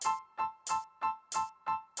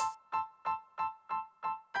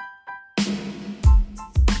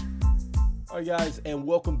All right, guys, and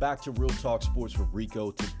welcome back to Real Talk Sports with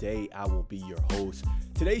Rico. Today, I will be your host.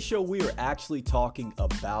 Today's show, we are actually talking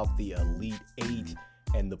about the Elite Eight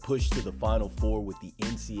and the push to the Final Four with the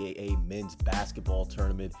NCAA men's basketball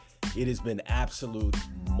tournament. It has been absolute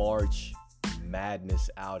March madness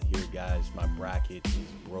out here, guys. My bracket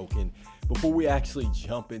is broken. Before we actually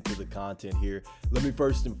jump into the content here, let me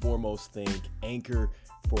first and foremost thank Anchor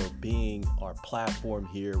for being our platform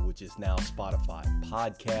here, which is now Spotify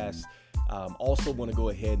Podcasts. Also want to go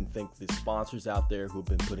ahead and thank the sponsors out there who have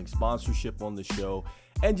been putting sponsorship on the show,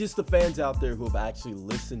 and just the fans out there who have actually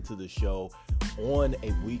listened to the show on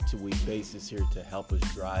a week-to-week basis here to help us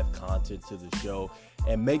drive content to the show.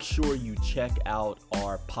 And make sure you check out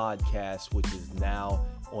our podcast, which is now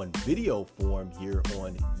on video form here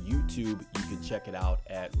on YouTube. You can check it out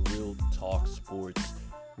at Real Talk Sports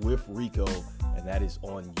with Rico, and that is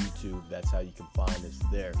on YouTube. That's how you can find us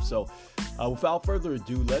there. So without further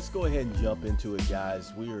ado, let's go ahead and jump into it,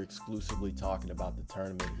 guys. We are exclusively talking about the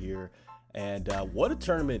tournament here, and what a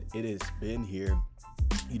tournament it has been here.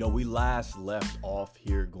 You know, we last left off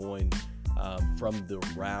here going from the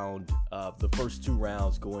round of the first two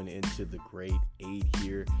rounds going into the grade 8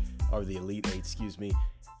 here, or the Elite 8, excuse me.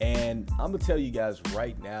 And I'm gonna tell you guys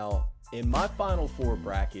right now, in my Final Four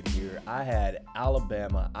bracket here, I had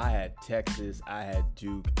Alabama, I had Texas, I had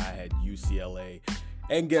Duke, I had UCLA.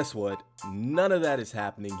 And guess what? None of that is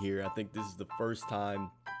happening here. I think this is the first time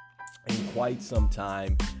in quite some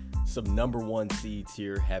time some number one seeds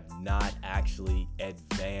here have not actually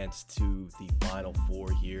advanced to the Final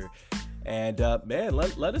Four here. And man,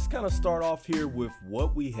 let us kind of start off here with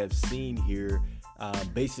what we have seen here.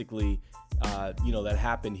 Basically, that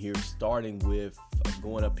happened here, starting with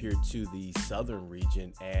going up here to the Southern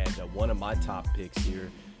region, and one of my top picks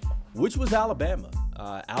here, which was Alabama.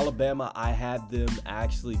 Alabama, I had them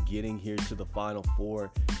actually getting here to the Final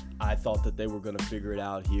Four. I thought that they were going to figure it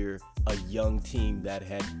out here. A young team that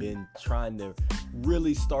had been trying to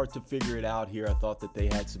really start to figure it out here. I thought that they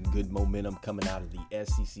had some good momentum coming out of the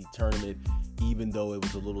SEC tournament, even though it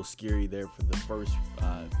was a little scary there for the first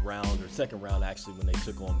round, or second round actually, when they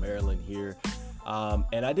took on Maryland here.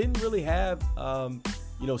 And I didn't really have,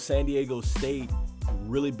 San Diego State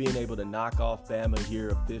really being able to knock off Bama here,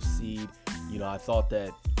 a 5th seed. I thought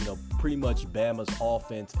that, pretty much Bama's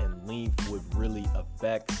offense and length would really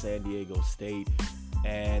affect San Diego State.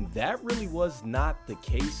 And that really was not the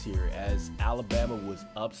case here, as Alabama was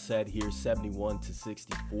upset here,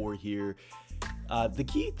 71-64 here. The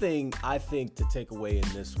key thing, I think, to take away in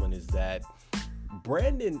this one is that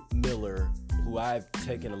Brandon Miller, who I've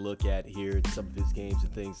taken a look at here at some of his games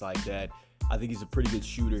and things like that, I think he's a pretty good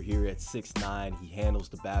shooter here at 6'9". He handles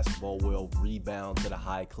the basketball well, rebounds at a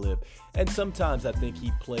high clip, and sometimes I think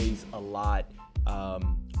he plays a lot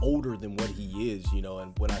older than what he is,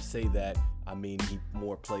 and when I say that, I mean he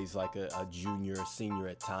more plays like a junior, a senior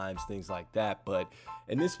at times, things like that. But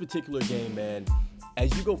in this particular game, man,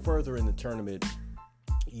 as you go further in the tournament,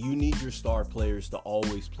 you need your star players to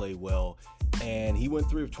always play well, and he went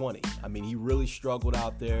 3 of 20. I mean, he really struggled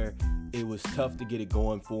out there. It was tough to get it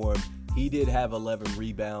going for him. He did have 11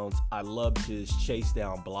 rebounds. I loved his chase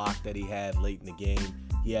down block that he had late in the game.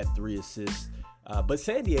 He had 3 assists. But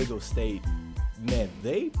San Diego State, man,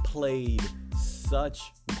 they played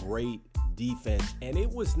such great defense. And it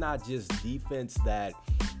was not just defense that,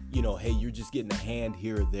 hey, you're just getting a hand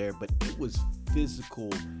here or there, but it was physical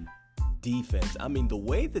defense. I mean, the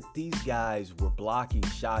way that these guys were blocking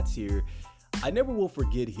shots here, I never will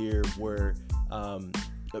forget here where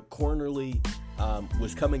Cornerly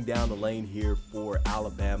was coming down the lane here for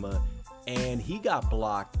Alabama, and he got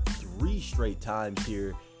blocked 3 straight times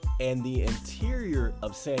here. And the interior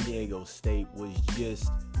of San Diego State was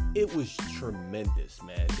it was tremendous,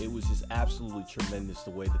 man. It was just absolutely tremendous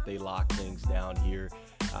the way that they locked things down here.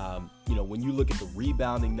 When you look at the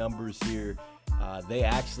rebounding numbers here, they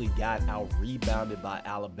actually got out-rebounded by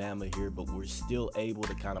Alabama here, but we're still able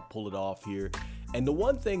to kind of pull it off here. And the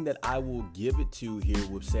one thing that I will give it to here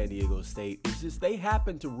with San Diego State is just they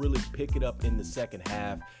happened to really pick it up in the second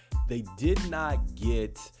half. They did not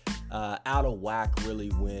get out of whack really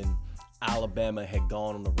when Alabama had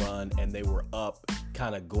gone on the run and they were up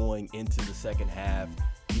kind of going into the second half.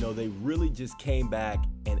 They really just came back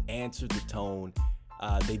and answered the tone.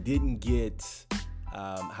 They didn't get,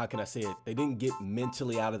 how can I say it? They didn't get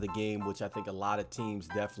mentally out of the game, which I think a lot of teams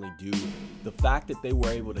definitely do. The fact that they were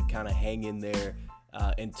able to kind of hang in there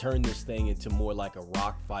and turn this thing into more like a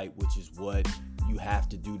rock fight, which is what you have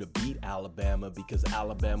to do to beat Alabama, because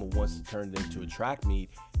Alabama wants to turn it into a track meet.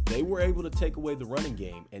 They were able to take away the running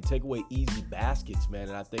game and take away easy baskets, man.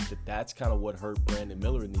 And I think that that's kind of what hurt Brandon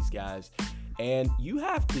Miller and these guys. And you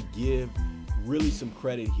have to give really some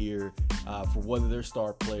credit here for one of their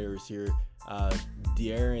star players here,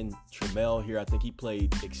 De'Aaron Trammell here. I think he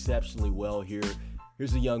played exceptionally well here.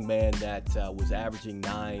 Here's a young man that was averaging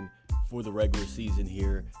 9 for the regular season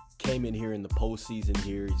here, came in here in the postseason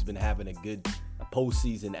here. He's been having a good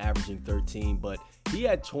postseason, averaging 13, but he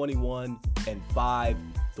had 21 and 5.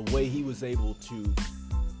 The way he was able to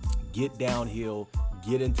get downhill,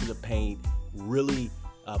 get into the paint, really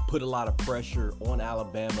put a lot of pressure on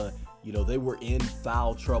Alabama. You know, they were in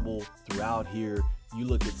foul trouble throughout here. You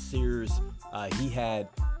look at Sears, he had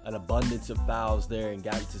an abundance of fouls there and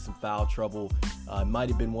got into some foul trouble. Might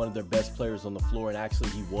have been one of their best players on the floor, and actually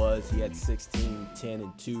he was. He had 16, 10,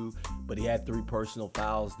 and 2, but he had 3 personal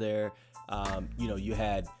fouls there. You know, you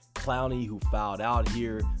had Clowney, who fouled out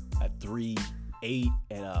here at 3, 8,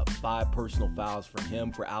 and 5 personal fouls for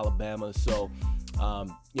him for Alabama. So,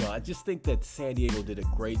 you know, I just think that San Diego did a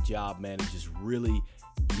great job, man, of just really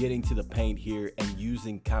getting to the paint here and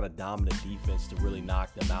using kind of dominant defense to really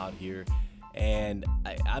knock them out here. And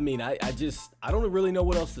I mean, I don't really know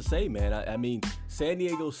what else to say, man. I mean, San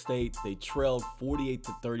Diego State, they trailed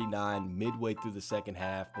 48-39 midway through the second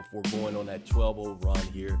half before going on that 12-0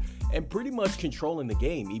 run here and pretty much controlling the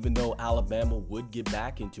game, even though Alabama would get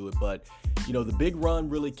back into it. But, you know, the big run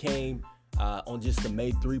really came on just the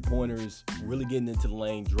made 3-pointers, really getting into the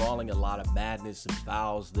lane, drawing a lot of madness and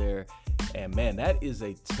fouls there. And, man, that is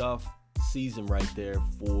a tough season right there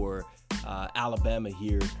for Alabama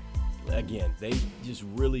here. Again, they just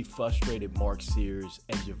really frustrated Mark Sears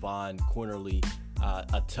and Javon Cornerly.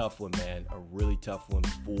 A tough one, man, a really tough one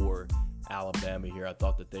for Alabama here. I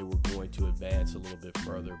thought that they were going to advance a little bit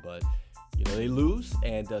further, but, you know, they lose,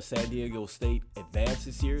 and San Diego State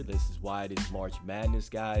advances here. This is why it is March Madness,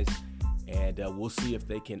 guys, and we'll see if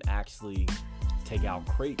they can actually take out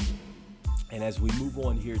Creighton. And as we move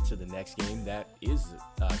on here to the next game, that is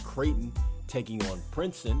Creighton taking on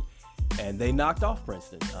Princeton. And they knocked off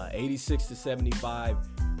Princeton, 86-75.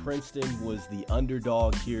 Princeton was the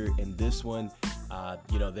underdog here in this one.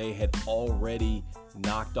 You know, they had already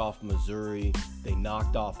knocked off Missouri. They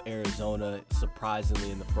knocked off Arizona,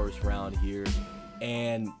 surprisingly, in the first round here.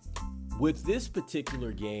 And with this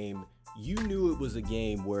particular game, you knew it was a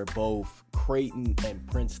game where both Creighton and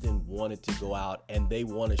Princeton wanted to go out, and they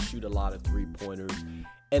want to shoot a lot of 3-pointers.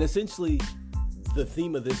 And essentially, the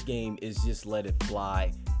theme of this game is just let it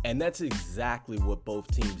fly. And that's exactly what both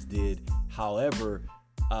teams did. However,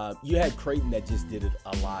 you had Creighton that just did it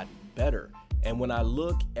a lot better. And when I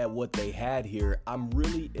look at what they had here, I'm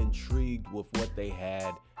really intrigued with what they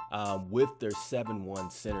had with their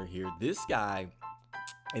 7-1 center here. This guy,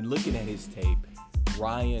 and looking at his tape,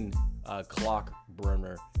 Ryan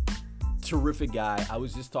Clockburner, terrific guy. I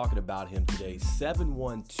was just talking about him today.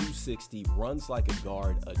 7'1", 260, runs like a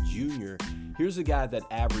guard, a junior. Here's a guy that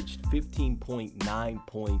averaged 15.9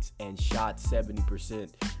 points and shot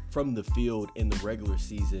 70% from the field in the regular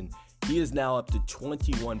season. He is now up to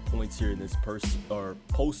 21 points here in this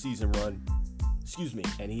postseason run.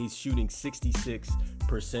 And he's shooting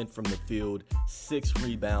 66% from the field, 6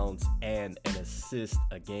 rebounds, and an assist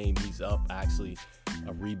a game. He's up actually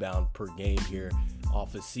a rebound per game here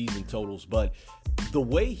off his season totals. But the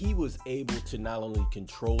way he was able to not only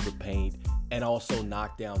control the paint and also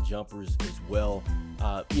knock down jumpers as well,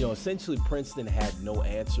 you know, essentially Princeton had no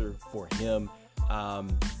answer for him.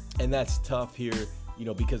 And that's tough here, you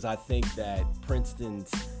know, because I think that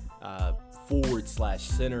Princeton's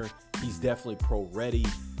forward/center, he's definitely pro ready.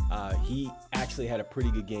 He actually had a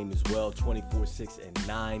pretty good game as well, 24, 6, and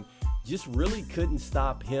 9. Just really couldn't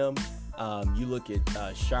stop him. You look at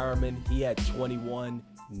Shireman, he had 21,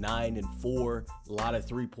 9, and 4. A lot of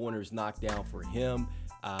 3-pointers knocked down for him.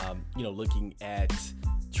 You know, looking at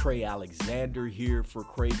Trey Alexander here for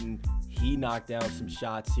Creighton, he knocked down some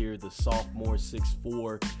shots here. The sophomore,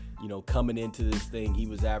 6'4", you know, coming into this thing, he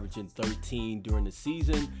was averaging 13 during the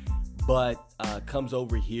season, but comes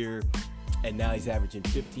over here, and now he's averaging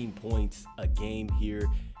 15 points a game here.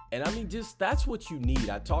 And I mean, just that's what you need.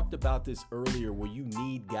 I talked about this earlier, where you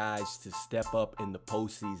need guys to step up in the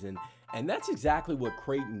postseason, and that's exactly what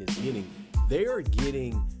Creighton is getting. They are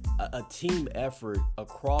getting a team effort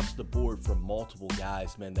across the board from multiple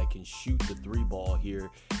guys, man, that can shoot the 3-ball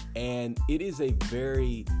here. And it is a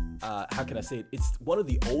very, how can I say it? It's one of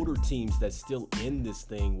the older teams that's still in this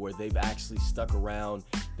thing, where they've actually stuck around.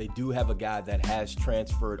 They do have a guy that has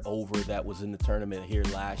transferred over that was in the tournament here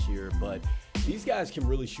last year, but these guys can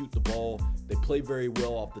really shoot the ball. They play very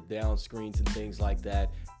well off the down screens and things like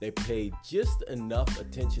that. They paid just enough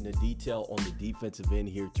attention to detail on the defensive end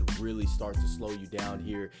here to really start to slow you down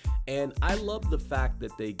here. And I love the fact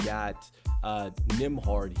that they got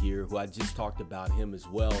Nembhard here, who I just talked about him as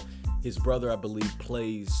well. His brother, I believe,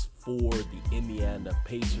 plays for the Indiana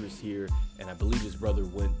Pacers here, and I believe his brother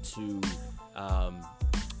went to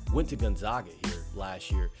Gonzaga here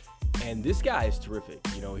last year. And this guy is terrific.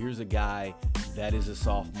 You know, here's a guy that is a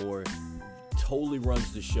sophomore, totally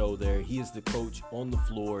runs the show there. He is the coach on the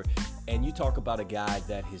floor. And you talk about a guy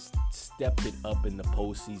that has stepped it up in the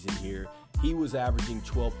postseason here. He was averaging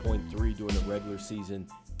 12.3 during the regular season,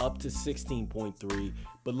 up to 16.3.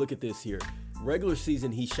 But look at this here. Regular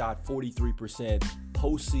season, he shot 43%.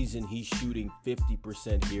 Postseason, he's shooting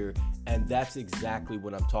 50% here. And that's exactly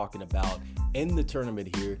what I'm talking about. In the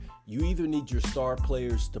tournament here, you either need your star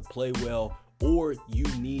players to play well, or you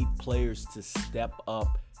need players to step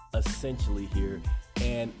up essentially here.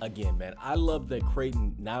 And again, man, I love that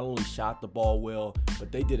Creighton not only shot the ball well,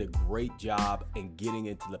 but they did a great job in getting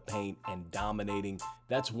into the paint and dominating.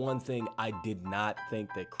 That's one thing I did not think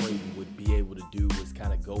that Creighton would be able to do, was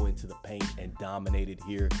kind of go into the paint and dominate it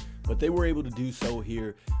here. But they were able to do so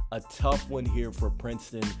here. A tough one here for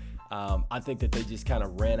Princeton. I think that they just kind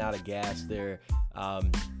of ran out of gas there.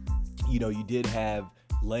 You know, you did have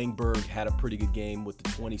Langberg had a pretty good game with the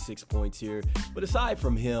 26 points here. But aside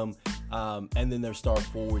from him, and then their star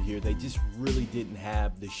forward here, they just really didn't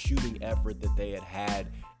have the shooting effort that they had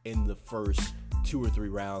in the first 2 or 3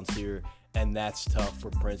 rounds here. And that's tough for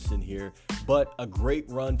Princeton here. But a great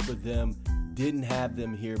run for them. Didn't have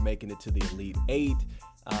them here making it to the Elite Eight.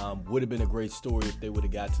 Would have been a great story if they would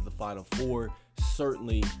have got to the Final Four.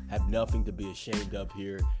 Certainly have nothing to be ashamed of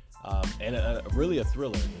here. And really a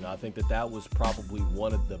thriller. You know, I think that was probably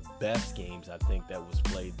one of the best games I think that was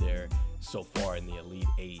played there so far in the Elite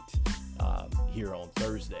Eight here on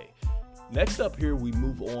Thursday. Next up here, we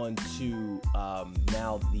move on to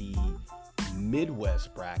now the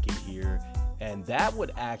Midwest bracket here, and that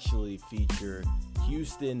would actually feature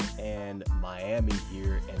Houston and Miami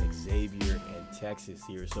here, and Xavier and Texas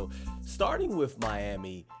here. So starting with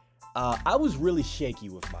Miami, I was really shaky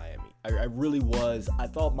with Miami. I really was. I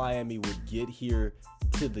thought Miami would get here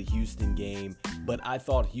to the Houston game, but I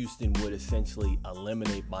thought Houston would essentially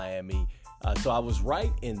eliminate Miami. So I was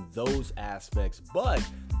right in those aspects. But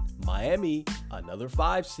Miami, another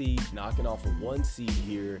 5 seed, knocking off a 1 seed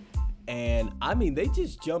here. And, I mean, they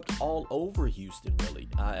just jumped all over Houston, really.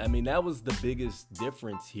 I mean, that was the biggest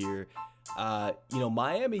difference here. You know,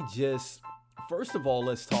 Miami just, first of all,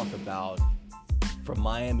 let's talk about, from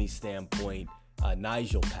Miami's standpoint,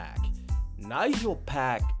 Nigel Pack. Nigel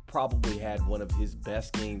Pack probably had one of his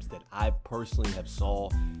best games that I personally have saw.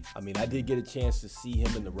 I mean, I did get a chance to see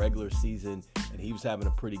him in the regular season, and he was having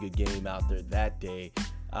a pretty good game out there that day.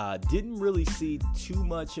 Didn't really see too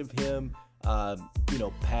much of him, you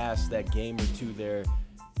know, past that game or two there.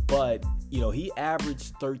 But, you know, he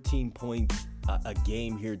averaged 13 points a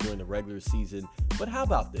game here during the regular season. But how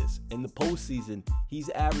about this? In the postseason, he's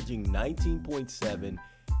averaging 19.7.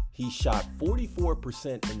 He shot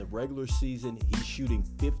 44% in the regular season. He's shooting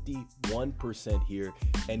 51% here.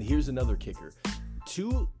 And here's another kicker.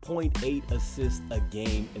 2.8 assists a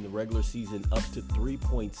game in the regular season, up to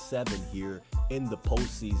 3.7 here in the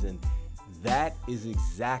postseason. That is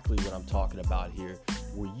exactly what I'm talking about here,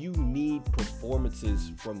 where you need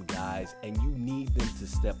performances from guys and you need them to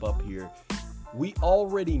step up here. We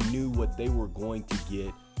already knew what they were going to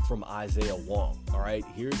get from Isaiah Wong. All right,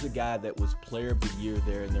 here's a guy that was player of the year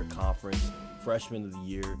there in their conference, freshman of the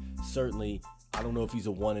year. Certainly, I don't know if he's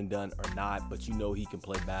a one and done or not, but you know he can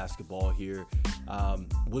play basketball here.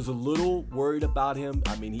 Was a little worried about him.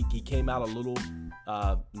 I mean, he came out a little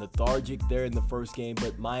lethargic there in the first game,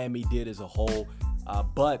 but Miami did as a whole.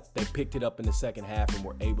 But they picked it up in the second half and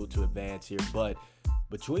were able to advance here. But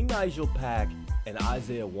between Nigel Pack and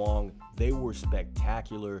Isaiah Wong, they were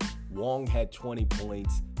spectacular. Wong had 20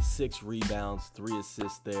 points, 6 rebounds, 3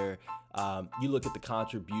 assists there. You look at the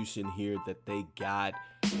contribution here that they got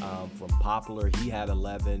from Poplar. He had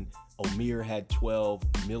 11. Omier had 12.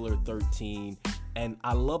 Miller 13. And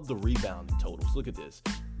I love the rebound totals. Look at this.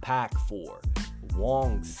 Pack 4.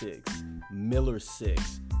 Wong 6. Miller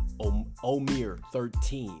 6. Omier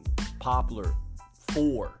 13. Poplar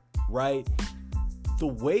 4. Right? The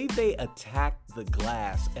way they attacked the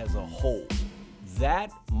glass as a whole,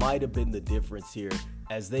 that might have been the difference here,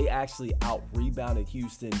 as they actually out-rebounded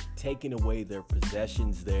Houston, taking away their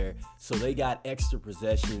possessions there. So they got extra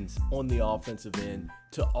possessions on the offensive end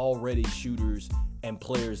to already shooters and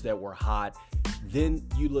players that were hot. Then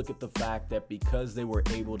you look at the fact that because they were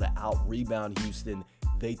able to out-rebound Houston,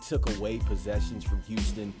 they took away possessions from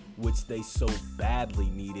Houston, which they so badly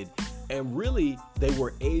needed. And really, they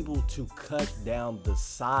were able to cut down the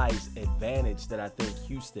size advantage that I think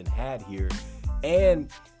Houston had here. And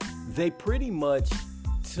they pretty much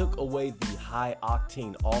took away the high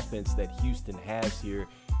octane offense that Houston has here.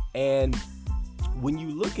 And when you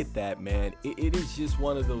look at that, man, it is just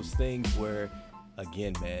one of those things where,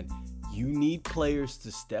 again, man, you need players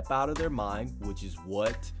to step out of their mind, which is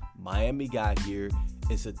what Miami got here.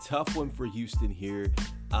 It's a tough one for Houston here.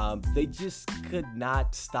 They just could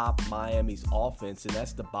not stop Miami's offense, and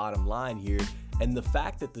that's the bottom line here. And the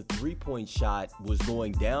fact that the three-point shot was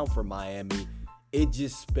going down for Miami, it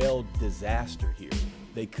just spelled disaster here.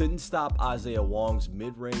 They couldn't stop Isaiah Wong's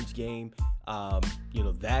mid-range game.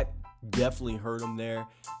 That definitely hurt them there.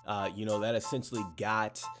 That essentially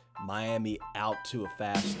got Miami out to a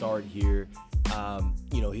fast start here.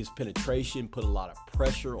 His penetration put a lot of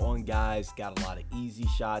pressure on guys, got a lot of easy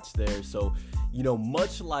shots there. So,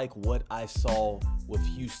 much like what I saw with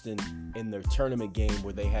Houston in their tournament game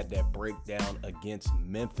where they had that breakdown against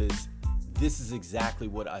Memphis, this is exactly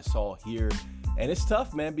what I saw here. And it's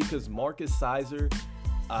tough, man, because Marcus Sizer,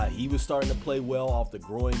 he was starting to play well off the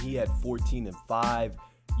groin. He had 14 and 5.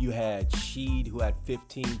 You had Sheed, who had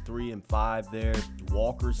 15, 3 and 5 there.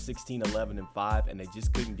 Walker, 16, 11 and 5, and they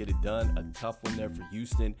just couldn't get it done. A tough one there for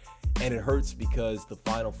Houston. And it hurts because the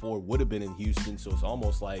Final Four would have been in Houston, so it's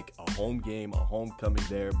almost like a home game, a homecoming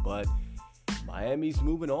there. But Miami's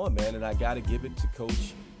moving on, man, and I got to give it to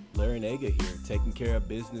Coach Larranaga here, taking care of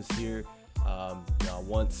business here. I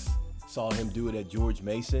once saw him do it at George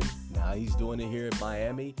Mason. Now he's doing it here at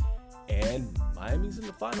Miami. And Miami's in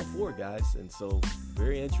the Final Four, guys. And so,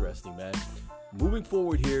 very interesting, man. Moving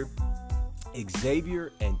forward here,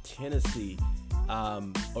 Xavier and Tennessee,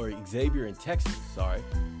 Xavier and Texas, sorry.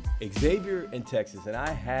 Xavier and Texas. And I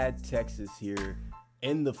had Texas here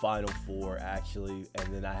in the Final Four, actually.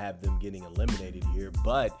 And then I have them getting eliminated here.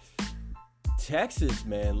 But Texas,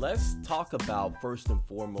 man, let's talk about first and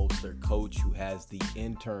foremost their coach who has the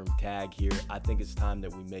interim tag here. I think it's time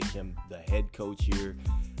that we make him the head coach here.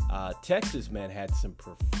 Texas, man, had some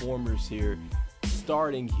performers here,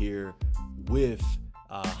 starting here with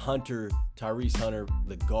Tyrese Hunter,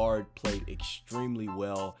 the guard, played extremely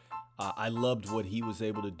well. I loved what he was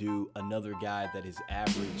able to do. Another guy that has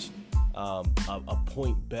averaged a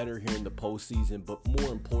point better here in the postseason, but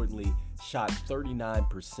more importantly, shot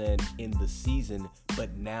 39% in the season,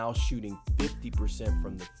 but now shooting 50%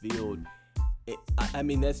 from the field.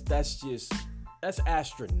 That's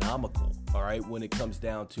astronomical, all right, when it comes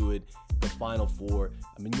down to it, the Final Four.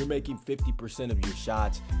 I mean, you're making 50% of your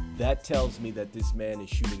shots. That tells me that this man is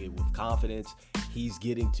shooting it with confidence. He's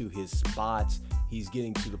getting to his spots. He's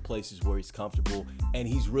getting to the places where he's comfortable, and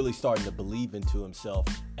he's really starting to believe into himself,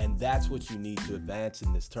 and that's what you need to advance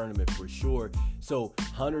in this tournament for sure. So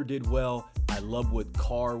Hunter did well. I love what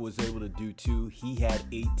Carr was able to do too. He had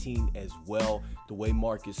 18 as well. The way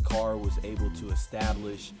Marcus Carr was able to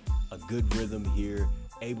establish a good rhythm here,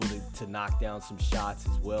 able to knock down some shots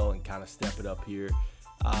as well and kind of step it up here.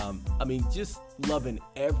 Just loving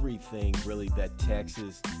everything really that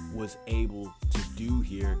Texas was able to do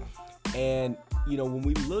here. And, when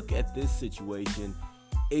we look at this situation,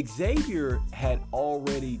 Xavier had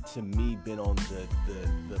already, to me, been on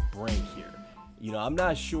the brink here. I'm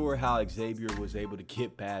not sure how Xavier was able to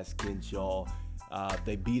get past Crenshaw.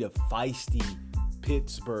 They beat a feisty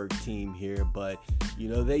Pittsburgh team here, but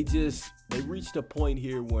they reached a point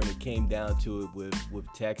here when it came down to it with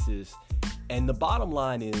Texas. And the bottom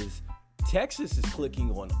line is Texas is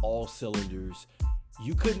clicking on all cylinders.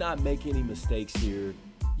 You could not make any mistakes here.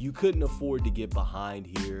 You couldn't afford to get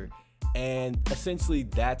behind here. And essentially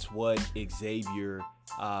that's what Xavier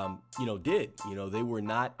did. They were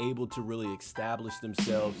not able to really establish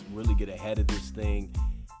themselves, really get ahead of this thing.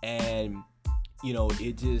 And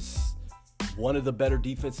it just one of the better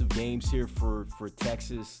defensive games here for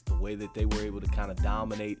Texas, the way that they were able to kind of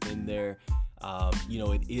dominate in there.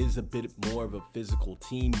 It is a bit more of a physical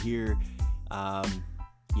team here.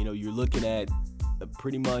 You're looking at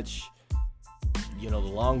pretty much, the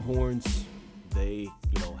Longhorns, they,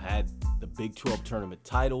 had the Big 12 tournament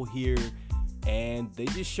title here, and they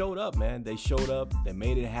just showed up, man. They showed up. They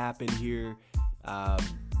made it happen here.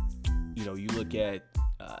 You look at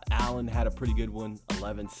Allen had a pretty good one,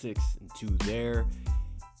 11, 6, and 2 there.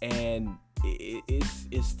 And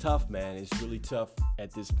it's tough, man. It's really tough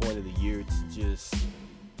at this point of the year to just,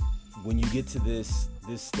 when you get to this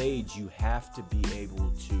stage, you have to be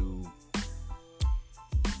able to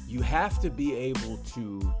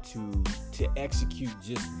execute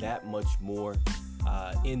just that much more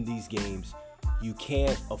in these games. You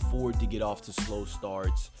can't afford to get off to slow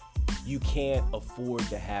starts. You can't afford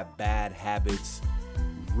to have bad habits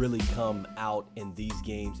really come out in these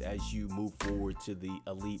games as you move forward to the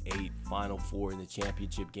Elite Eight, Final Four in the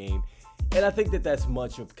championship game. And I think that that's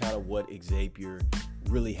much of kind of what Xavier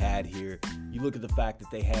really had here. You look at the fact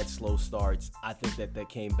that they had slow starts. I think that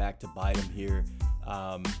came back to bite them here.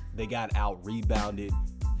 They got out-rebounded.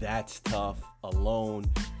 That's tough alone.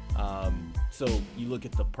 So you look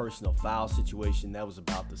at the personal foul situation, that was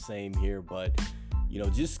about the same here. But,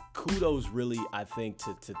 just kudos really, I think,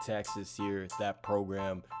 to Texas here, that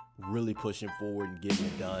program really pushing forward and getting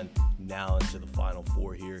it done now into the Final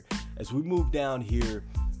Four here. As we move down here,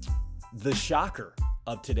 the shocker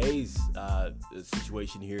of today's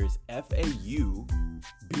situation here is FAU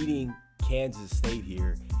beating Kansas State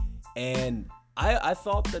here. And I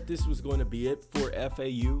thought that this was going to be it for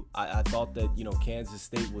FAU. I thought that, Kansas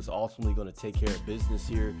State was ultimately going to take care of business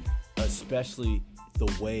here, especially the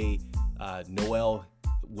way Noel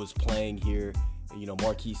was playing here.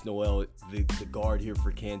 Marquise Noel, the guard here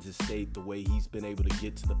for Kansas State, the way he's been able to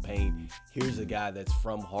get to the paint. Here's a guy that's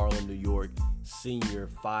from Harlem, New York, senior,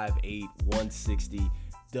 5'8", 160,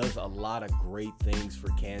 does a lot of great things for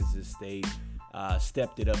Kansas State.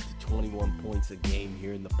 Stepped it up to 21 points a game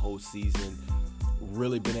here in the postseason.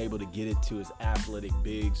 Really been able to get it to his athletic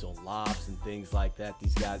bigs on lobs and things like that.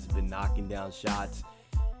 These guys have been knocking down shots.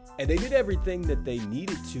 And they did everything that they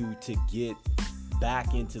needed to get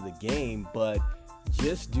back into the game, but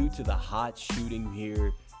just due to the hot shooting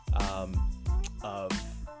here of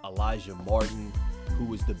Elijah Martin, who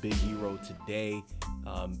was the big hero today.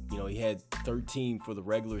 He had 13 for the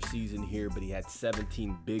regular season here, but he had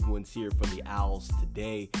 17 big ones here for the Owls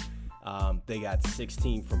today. They got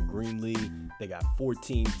 16 from Greenlee. They got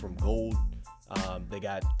 14 from Gold. They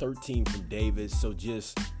got 13 from Davis. So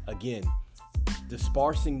just, again,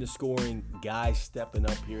 dispersing the scoring, guys stepping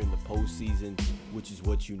up here in the postseason, which is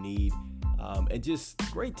what you need. And just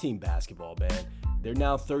great team basketball, man. They're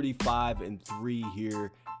now 35-3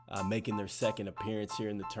 here, making their second appearance here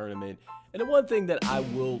in the tournament. And the one thing that I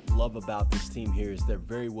will love about this team here is they're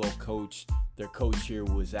very well coached. Their coach here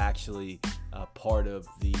was actually part of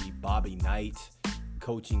the Bobby Knight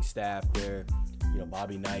coaching staff there.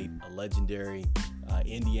 Bobby Knight, a legendary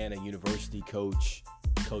Indiana University coach,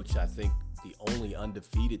 I think, the only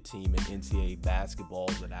undefeated team in NCAA basketball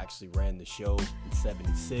that actually ran the show in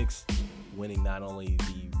 '76, winning not only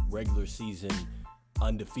the regular season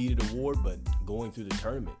undefeated award, but going through the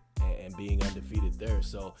tournament and being undefeated there.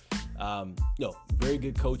 So, very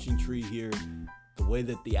good coaching tree here. The way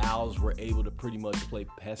that the Owls were able to pretty much play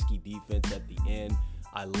pesky defense at the end.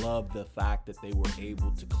 I love the fact that they were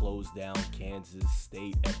able to close down Kansas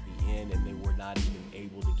State at the end, and they were not even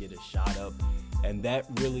able to get a shot up. And that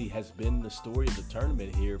really has been the story of the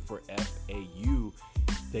tournament here for FAU.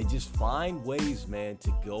 They just find ways, man,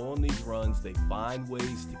 to go on these runs. They find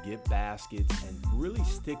ways to get baskets and really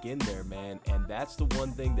stick in there, man. And that's the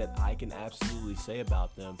one thing that I can absolutely say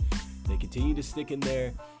about them. They continue to stick in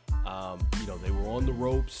there. They were on the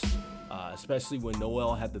ropes, especially when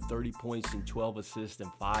Noel had the 30 points and 12 assists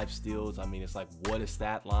and 5 steals. I mean, it's like, what a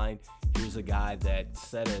stat line. Here's a guy that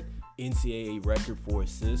set an NCAA record for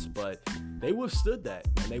assists, but they withstood that,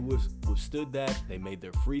 man. They withstood that. They made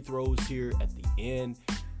their free throws here at the end.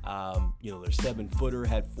 Their 7-footer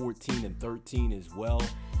had 14 and 13 as well.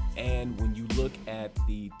 And when you look at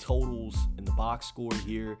the totals in the box score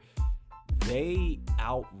here, they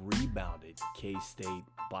out-rebounded K-State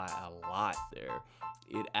by a lot there.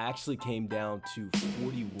 It actually came down to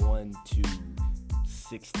 41-16.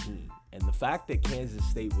 And the fact that Kansas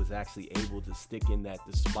State was actually able to stick in that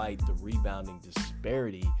despite the rebounding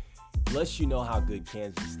disparity lets you know how good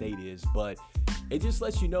Kansas State is. But it just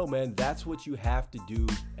lets you know, man, that's what you have to do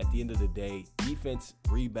at the end of the day. Defense,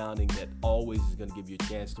 rebounding, that always is going to give you a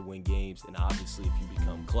chance to win games. And obviously, if you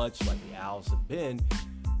become clutch like the Owls have been,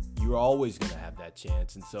 you're always going to have that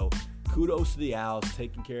chance. And so kudos to the Owls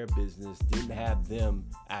taking care of business. Didn't have them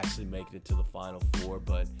actually making it to the Final Four,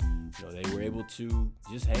 but they were able to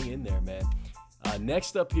just hang in there, man.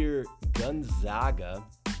 Next up here, Gonzaga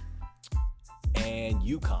and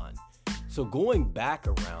UConn. So going back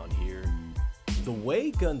around here, the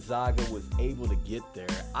way Gonzaga was able to get there,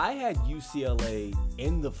 I had UCLA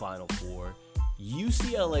in the Final Four.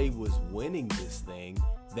 UCLA was winning this thing.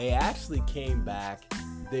 They actually came back.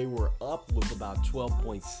 They were up with about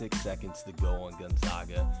 12.6 seconds to go on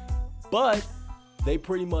Gonzaga, but they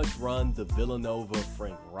pretty much run the Villanova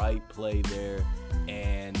Frank Wright play there,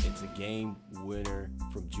 and it's a game winner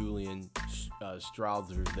from Julian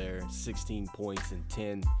Strawther there, 16 points and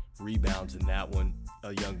 10 rebounds in that one,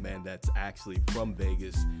 a young man that's actually from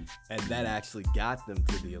Vegas, and that actually got them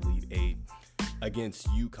to the Elite Eight against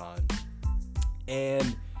UConn.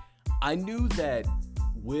 And I knew that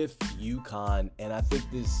with UConn, and I think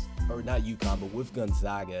this, or not UConn, but with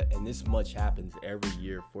Gonzaga, and this much happens every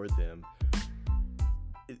year for them,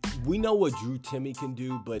 we know what Drew Timme can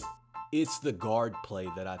do, but it's the guard play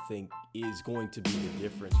that I think is going to be the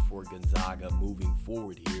difference for Gonzaga moving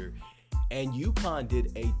forward here. And UConn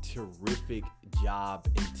did a terrific job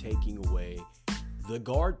in taking away the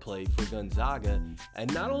guard play for Gonzaga.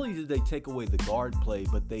 And not only did they take away the guard play,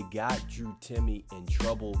 but they got Drew Timme in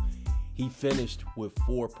trouble. He finished with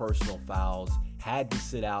 4 personal fouls, had to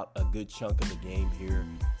sit out a good chunk of the game here,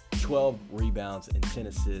 12 rebounds and 10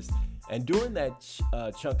 assists. And during that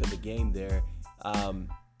chunk of the game there,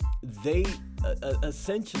 they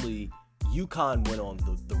essentially, UConn went on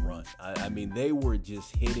the run. I mean, they were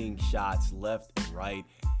just hitting shots left and right.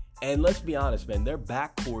 And let's be honest, man, their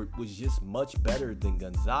backcourt was just much better than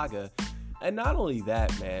Gonzaga. And not only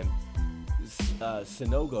that, man,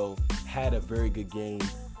 Sanogo had a very good game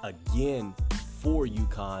again for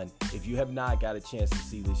UConn. If you have not got a chance to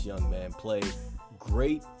see this young man play,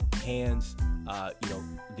 great hands,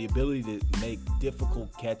 the ability to make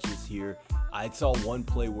difficult catches here. I saw one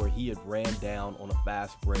play where he had ran down on a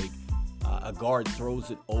fast break. A guard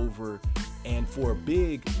throws it over, and for a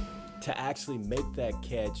big to actually make that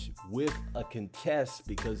catch with a contest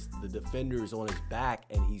because the defender is on his back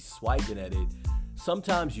and he's swiping at it.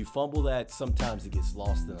 Sometimes you fumble that, sometimes it gets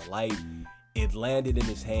lost in the light. It landed in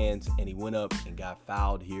his hands and he went up and got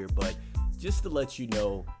fouled here. But just to let you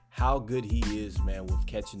know how good he is, man, with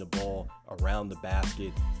catching the ball around the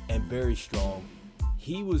basket and very strong.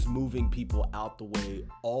 He was moving people out the way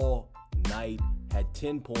all night, had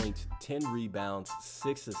 10 points, 10 rebounds,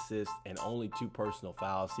 6 assists, and only 2 personal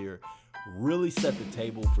fouls here. Really set the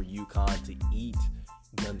table for UConn to eat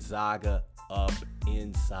Gonzaga up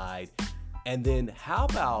inside. And then how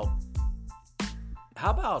about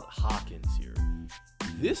Hawkins here?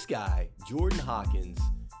 This guy, Jordan Hawkins,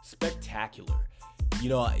 spectacular. You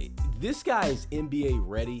know, this guy is NBA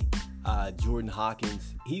ready. Jordan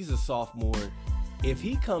Hawkins, he's a sophomore. If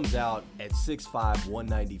he comes out at 6'5",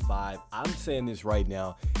 195, I'm saying this right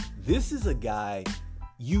now, this is a guy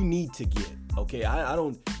you need to get, okay?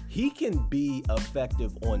 He can be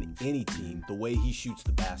effective on any team the way he shoots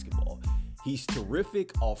the basketball. He's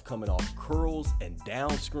terrific coming off curls and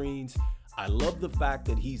down screens. I love the fact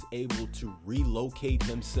that he's able to relocate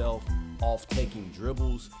himself off taking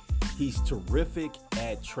dribbles. He's terrific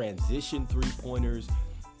at transition three-pointers,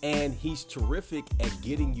 and he's terrific at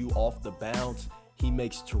getting you off the bounce. He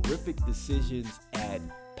makes terrific decisions at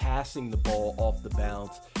passing the ball off the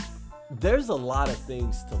bounce. There's a lot of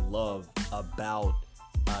things to love about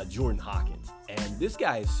Jordan Hawkins. And this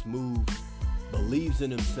guy is smooth, believes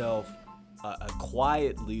in himself, a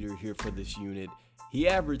quiet leader here for this unit. He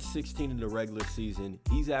averaged 16 in the regular season.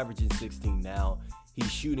 He's averaging 16 now.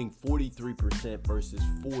 He's shooting 43% versus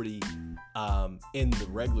 40 in the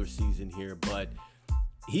regular season here. But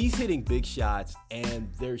he's hitting big shots, and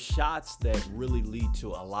they're shots that really lead to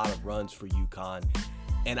a lot of runs for UConn.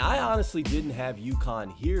 And I honestly didn't have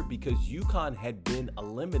UConn here because UConn had been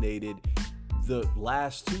eliminated the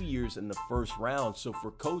last 2 years in the first round. So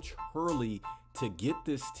for Coach Hurley to get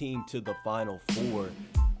this team to the Final Four,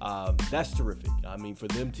 that's terrific. I mean, for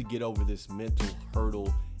them to get over this mental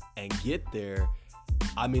hurdle and get there,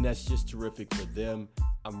 I mean, that's just terrific for them.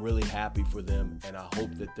 I'm really happy for them, and I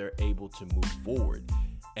hope that they're able to move forward.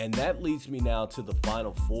 And that leads me now to the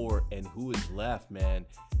Final Four and who is left, man.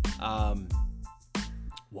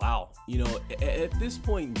 Wow. You know, at this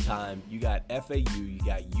point in time, you got FAU, you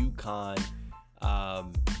got UConn,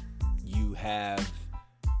 you have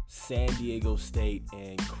San Diego State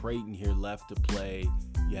and Creighton here left to play.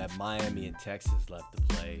 You have Miami and Texas left to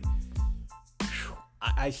play.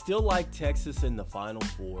 I still like Texas in the Final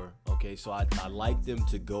Four. Okay, so I like them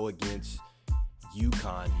to go against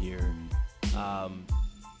UConn here.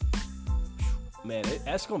 Man,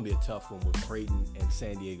 that's going to be a tough one with Creighton and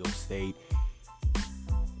San Diego State.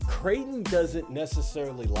 Creighton doesn't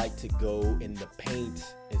necessarily like to go in the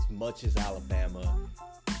paint as much as Alabama.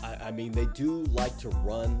 I mean, they do like to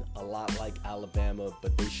run a lot like Alabama,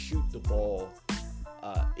 but they shoot the ball.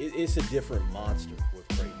 It's a different monster with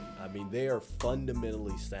Creighton. I mean, they are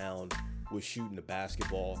fundamentally sound with shooting the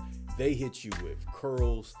basketball. They hit you with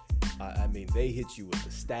curls. I mean, they hit you with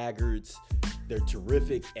the staggers. They're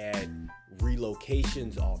terrific at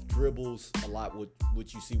relocations off dribbles, a lot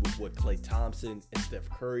what you see with what Klay Thompson and Steph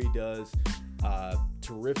Curry does.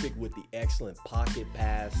 Terrific with the excellent pocket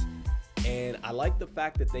pass. And I like the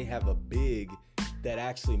fact that they have a big that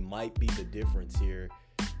actually might be the difference here.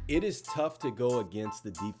 It is tough to go against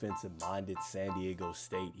the defensive-minded San Diego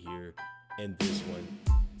State here in this one.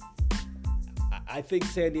 I think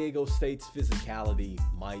San Diego State's physicality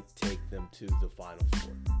might take them to the Final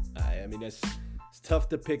Four. I mean, it's tough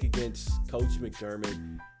to pick against Coach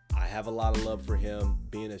McDermott. I have a lot of love for him.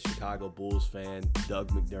 Being a Chicago Bulls fan, Doug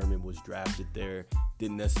McDermott was drafted there.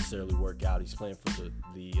 Didn't necessarily work out. He's playing for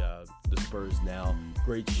the Spurs now.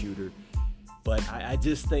 Great shooter. But I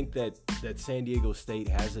just think that San Diego State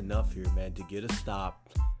has enough here, man, to get a stop.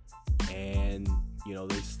 And,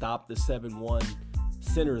 they stopped the 7-1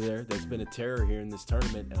 center there that's been a terror here in this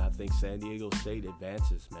tournament. And I think San Diego State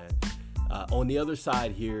advances, man. On the other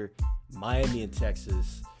side here, Miami and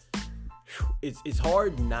Texas. It's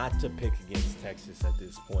hard not to pick against Texas at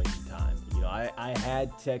this point in time. I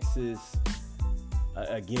had Texas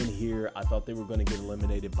again here. I thought they were going to get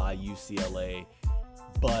eliminated by UCLA,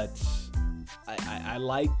 but I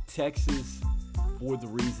like Texas for the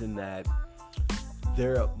reason that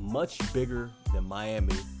they're much bigger than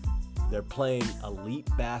Miami. They're playing elite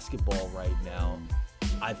basketball right now.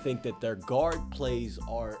 I think that their guard plays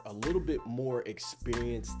are a little bit more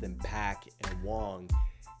experienced than Pack and Wong.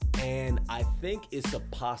 And I think it's a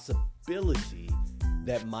possibility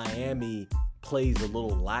that Miami plays a little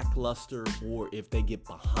lackluster, or if they get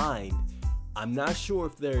behind, I'm not sure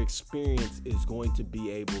if their experience is going to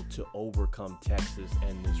be able to overcome Texas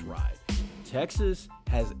and this ride. Texas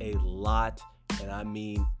has a lot, and I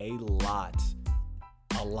mean a lot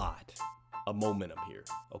of momentum here,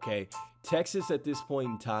 okay? Texas at this point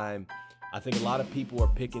in time, I think a lot of people are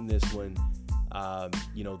picking this one.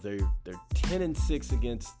 They're 10-6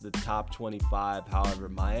 against the top 25. However,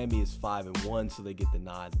 Miami is 5-1, so they get the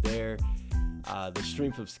nod there. The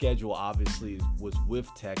strength of schedule obviously was with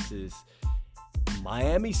Texas.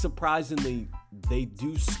 Miami, surprisingly, they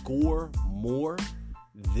do score more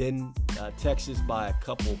than Texas by a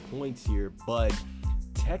couple points here, but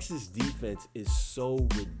Texas defense is so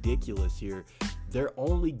ridiculous here. They're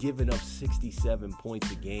only giving up 67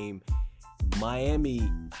 points a game.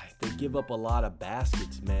 Miami, they give up a lot of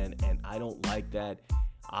baskets, man, and I don't like that.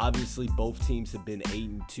 Obviously, both teams have been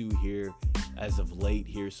 8-2 here as of late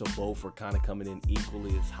here, so both are kind of coming in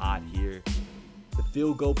equally as hot here. The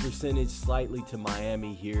field goal percentage slightly to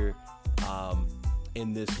Miami here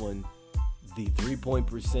in this one. The three-point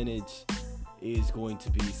percentage is going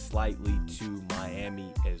to be slightly to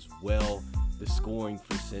Miami as well. The scoring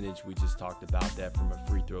percentage, we just talked about that from a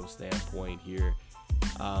free throw standpoint here.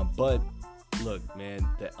 But look, man,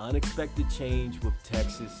 the unexpected change with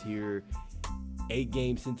Texas here, 8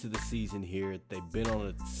 games into the season here. They've been on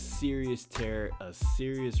a serious tear, a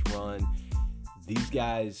serious run. These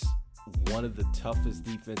guys, one of the toughest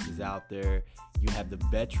defenses out there. You have the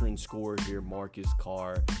veteran scorer here, Marcus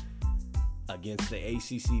Carr, against the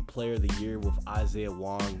ACC Player of the Year with Isaiah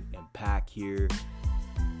Wong and Pack here.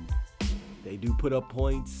 They do put up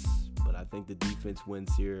points, but I think the defense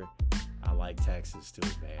wins here. I like Texas to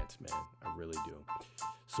advance, man. I really do.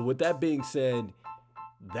 So with that being said,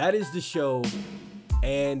 that is the show.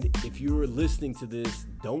 And if you are listening to this,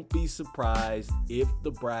 don't be surprised if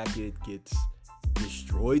the bracket gets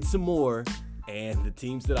destroyed some more and the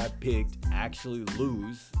teams that I picked actually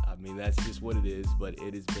lose. I mean, that's just what it is, but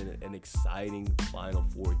it has been an exciting Final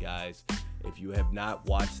Four, guys. If you have not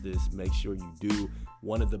watched this, make sure you do.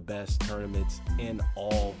 One of the best tournaments in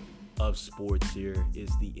all of sports here is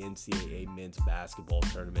the NCAA men's basketball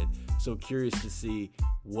tournament. So curious to see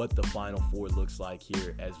what the Final Four looks like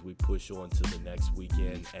here as we push on to the next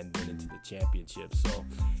weekend and then into the championship. So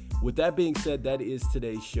with that being said, that is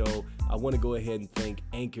today's show. I want to go ahead and thank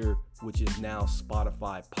Anchor, which is now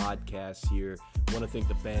Spotify podcasts here. I want to thank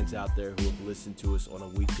the fans out there who have listened to us on a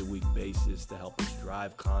week-to-week basis to help us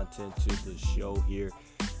drive content to the show here.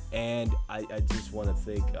 And I just want to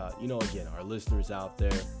thank, again, our listeners out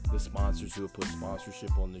there, the sponsors who have put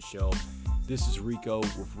sponsorship on the show. This is Rico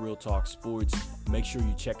with Real Talk Sports. Make sure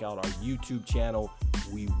you check out our YouTube channel.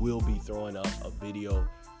 We will be throwing up a video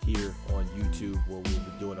here on YouTube where we'll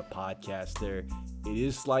be doing a podcast there. It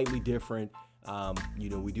is slightly different.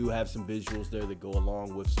 We do have some visuals there that go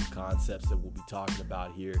along with some concepts that we'll be talking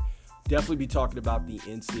about here. Definitely be talking about the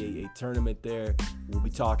NCAA tournament there. We'll be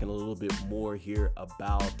talking a little bit more here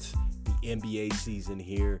about the NBA season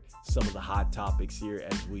here, some of the hot topics here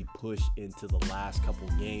as we push into the last couple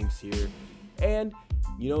games here. And,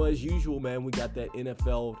 as usual, man, we got that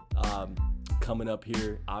NFL coming up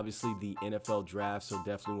here. Obviously, the NFL draft, so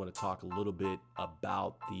definitely want to talk a little bit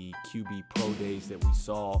about the QB Pro Days that we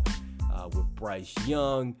saw with Bryce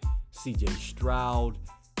Young, CJ Stroud.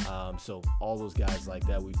 So all those guys like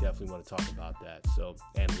that, we definitely want to talk about that. So,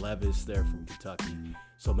 and Levis there from Kentucky.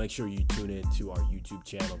 So make sure you tune in to our YouTube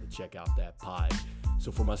channel to check out that pod.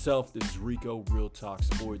 So for myself, this is Rico, Real Talk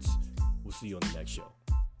Sports. We'll see you on the next show.